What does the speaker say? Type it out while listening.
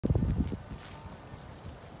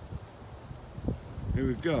Here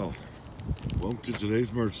we go. Welcome to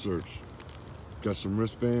today's merch search. Got some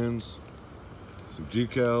wristbands, some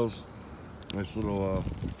decals, nice little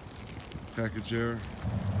package there.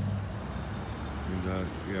 And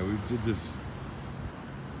yeah, we did this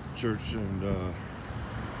church, and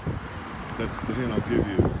that's the hint I'll give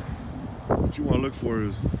you. What you want to look for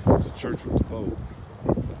is the church with the boat.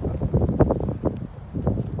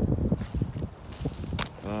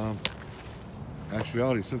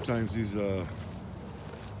 Actuality, sometimes these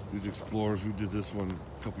explorers who did this one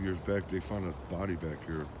a couple years back, they found a body back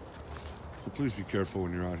here. So please be careful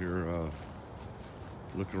when you're out here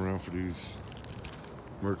looking around for these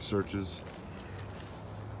merch searches.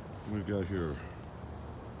 What we got here?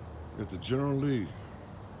 We got the General Lee.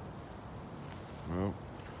 Well,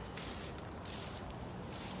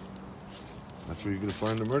 that's where you're gonna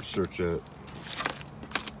find the merch search at.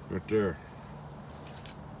 Right there.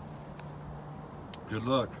 Good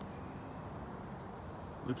luck.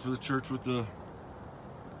 Look for the church with the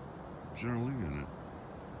General Lee in it.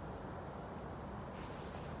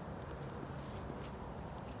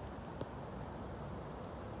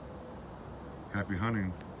 Happy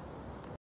hunting.